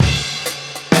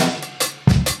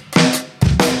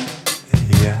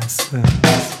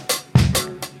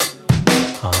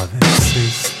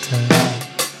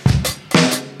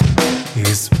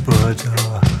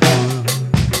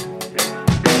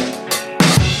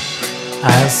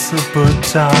As a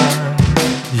Buddha,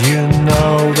 you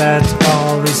know that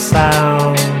all the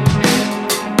sound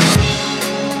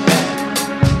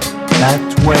that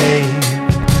wave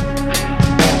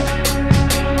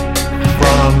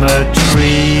from a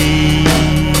tree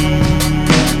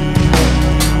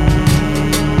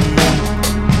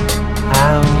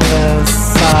and the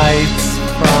sights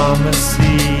from a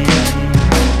sea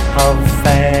of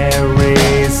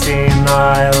fairies in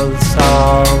isles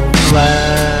of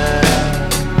glass,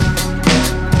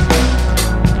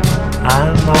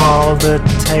 and all the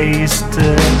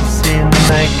tasters in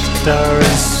nectar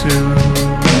soup,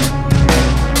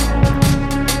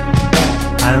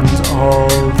 and all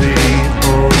the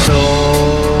odors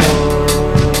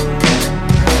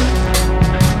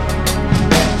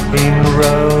in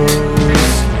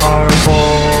rose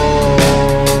arbor.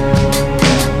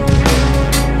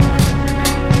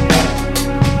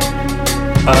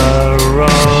 A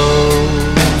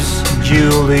rose,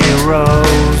 Julie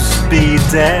Rose, be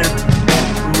dead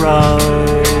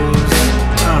rose,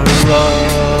 a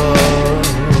rose.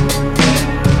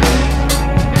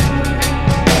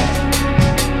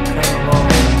 Come on.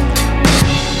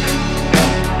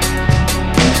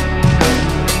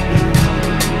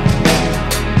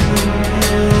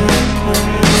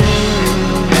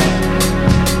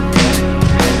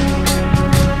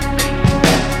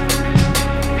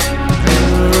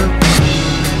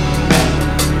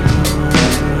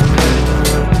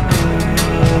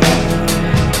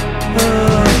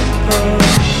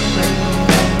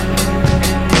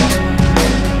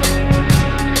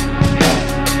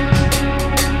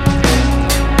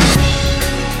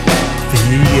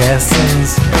 The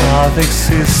essence of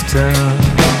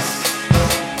existence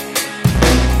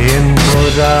in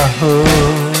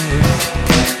Buddhahood.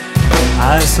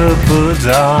 As a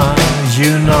Buddha,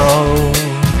 you know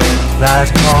that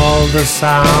all the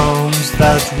sounds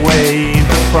that wave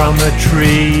from a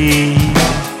tree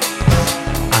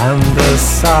and the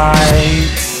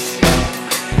sights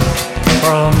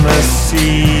from a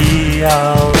sea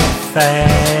of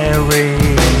fairies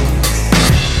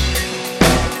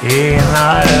in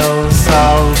isles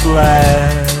of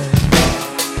bliss,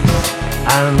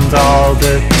 and all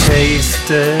the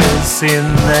tasters in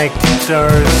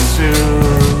nectar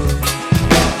soup,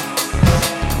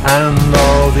 and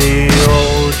all the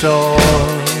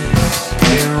odors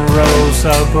in rose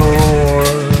arbor,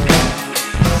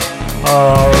 a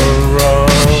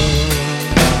rose,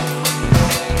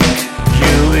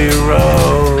 Julie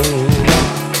Rose,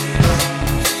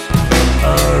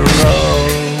 a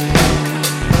rose,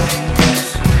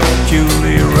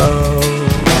 Julie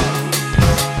Rose,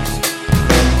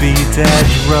 be dead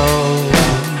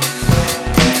rose,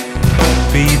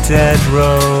 be dead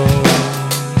rose.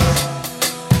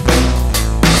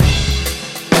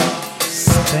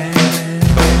 Stand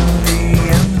in the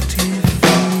empty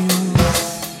fields,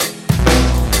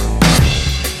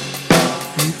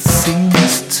 it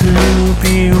seems to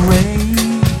be rain.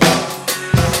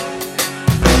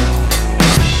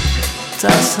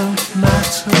 Doesn't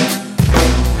matter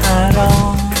at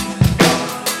all,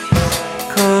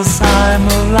 'cause I'm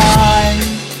alive,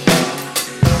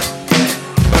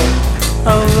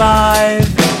 alive,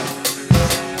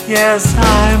 yes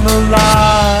I'm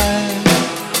alive.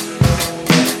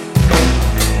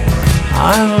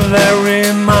 I'm very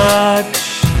much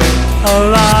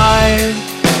alive,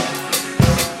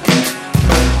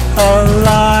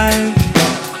 alive.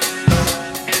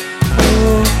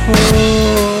 Ooh, ooh.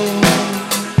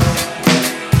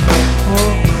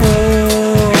 Ooh, ooh.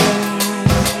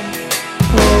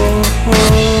 Ooh,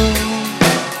 ooh.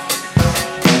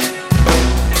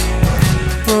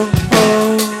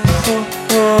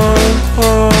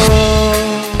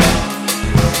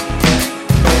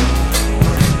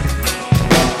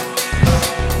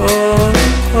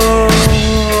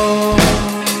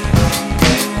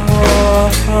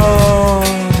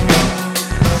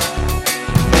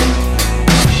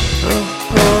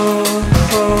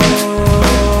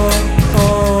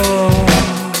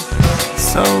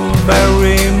 So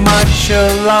very much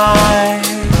alive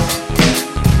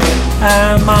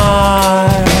am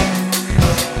I,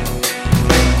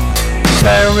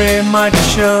 very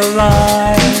much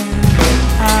alive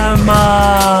am I,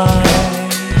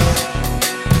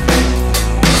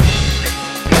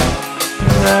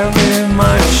 very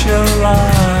much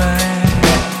alive.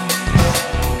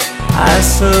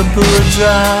 As a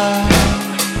Buddha,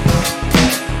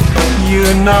 you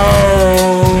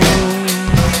know,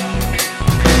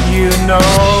 you know.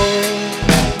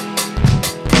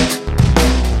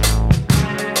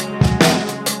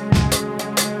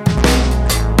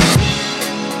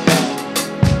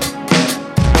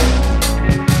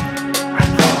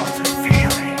 And all the fear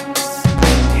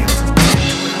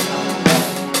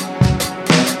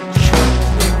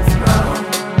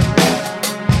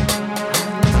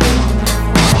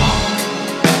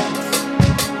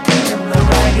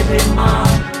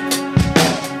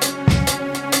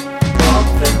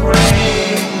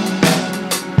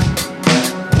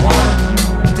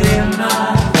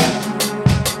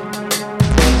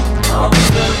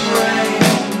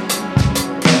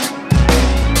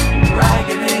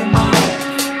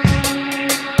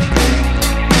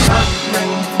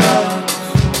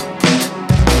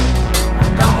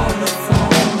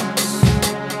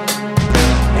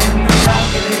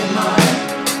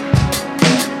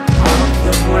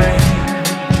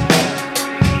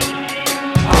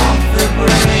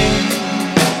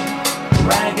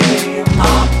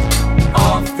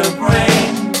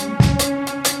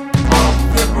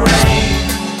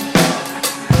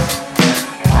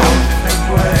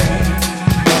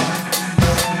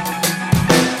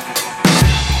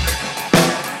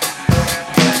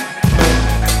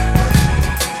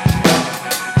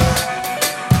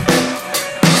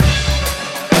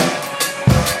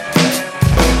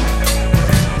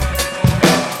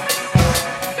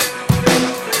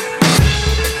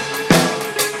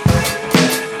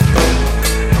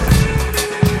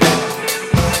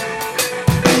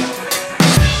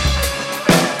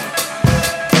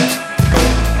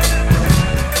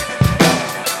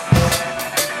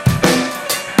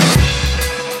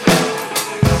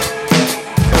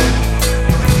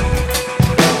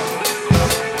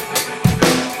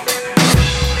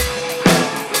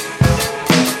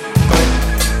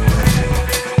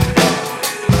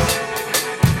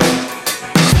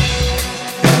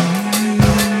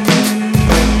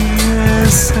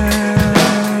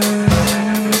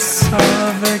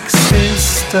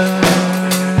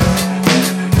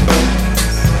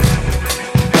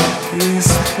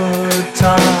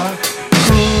Buddha.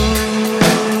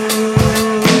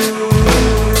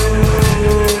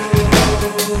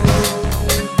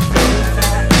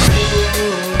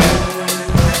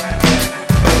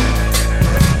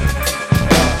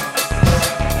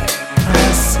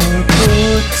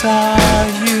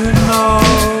 You know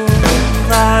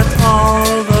that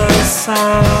all the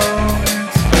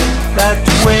sounds that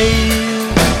wail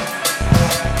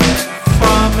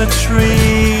from a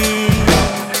tree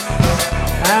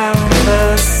and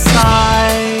the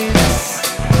sights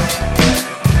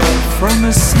from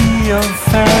a sea of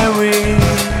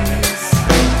fairies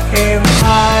in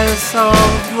eyes of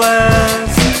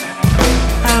bliss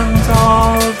and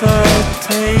all the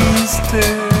tastes.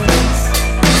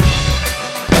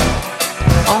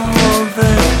 All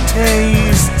the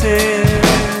tastes,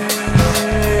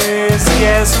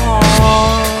 yes,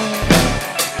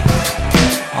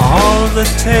 all the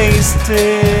tastes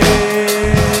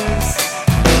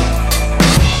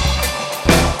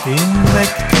in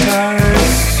nectar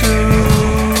soup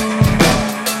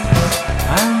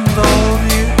and all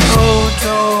the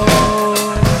odors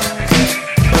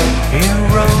in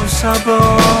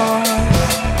rosabon.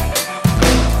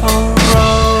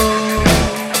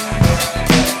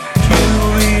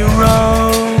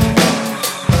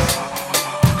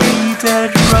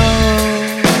 Dead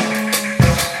rose,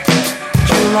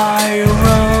 July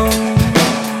rose,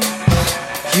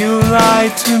 you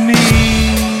lied to me.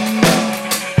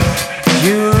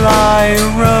 You lie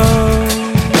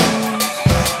rose,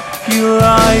 you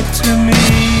lied to me.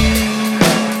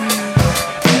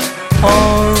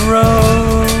 Oh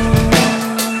rose,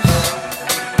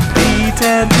 the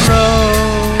dead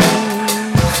rose,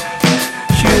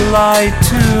 you lied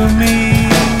to me.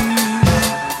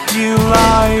 You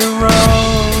lie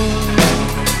rose,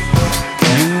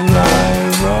 you lie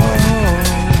rose.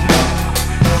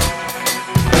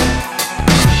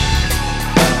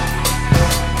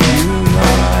 You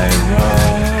lie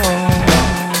rose.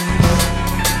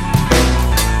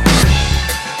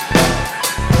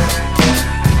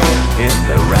 In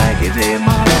the raggedy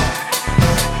mouth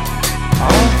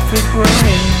of the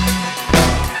brain.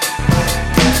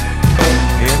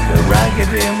 In the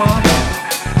raggedy mouth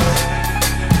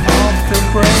the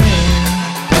brain,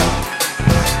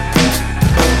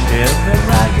 in the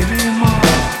raggedy maw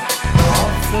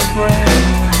of the brain,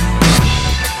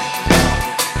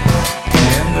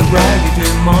 in the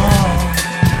raggedy maw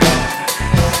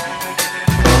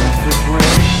of the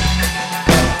brain,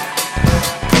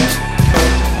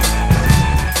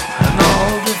 and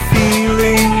all the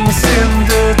feelings in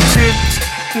the tit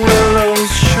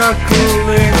willows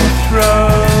chuckling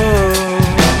throat,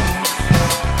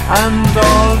 and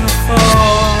all the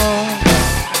thoughts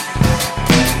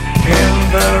in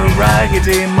the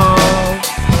raggedy maw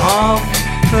of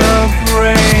the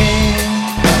brain,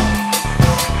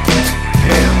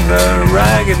 in the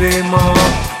raggedy maw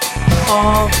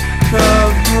of the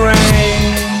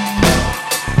brain,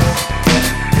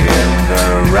 in the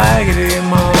raggedy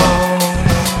maw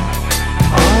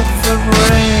of the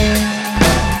brain.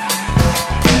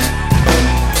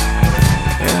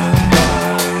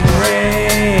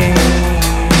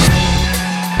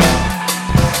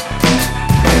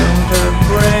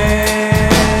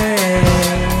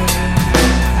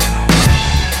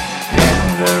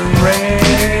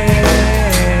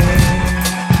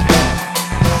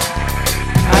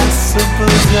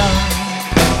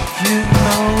 You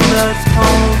know that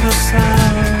all the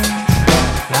sounds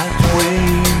that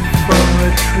wave from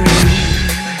a tree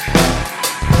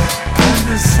and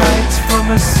the sights from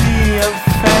a sea of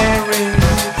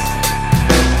fairies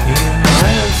in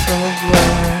isles of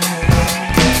glass.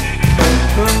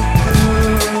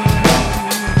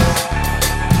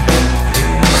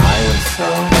 In isles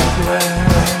of glass.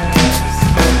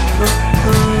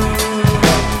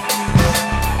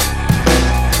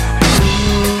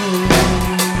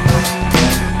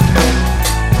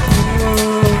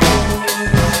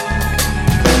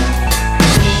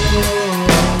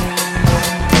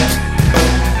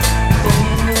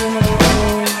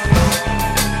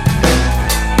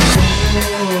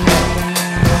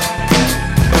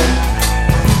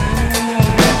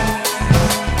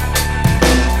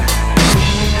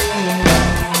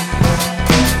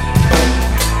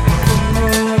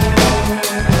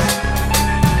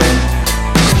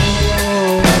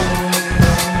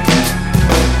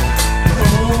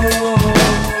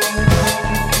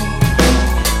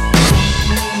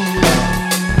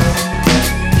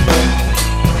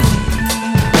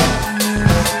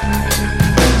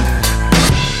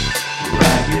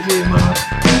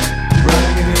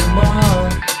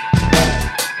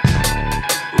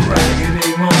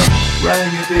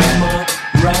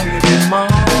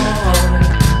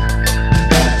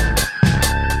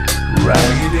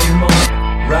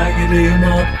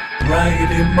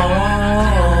 raggedy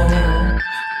mall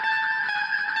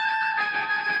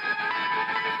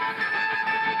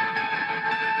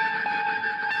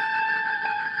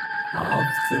of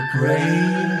the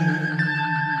brain.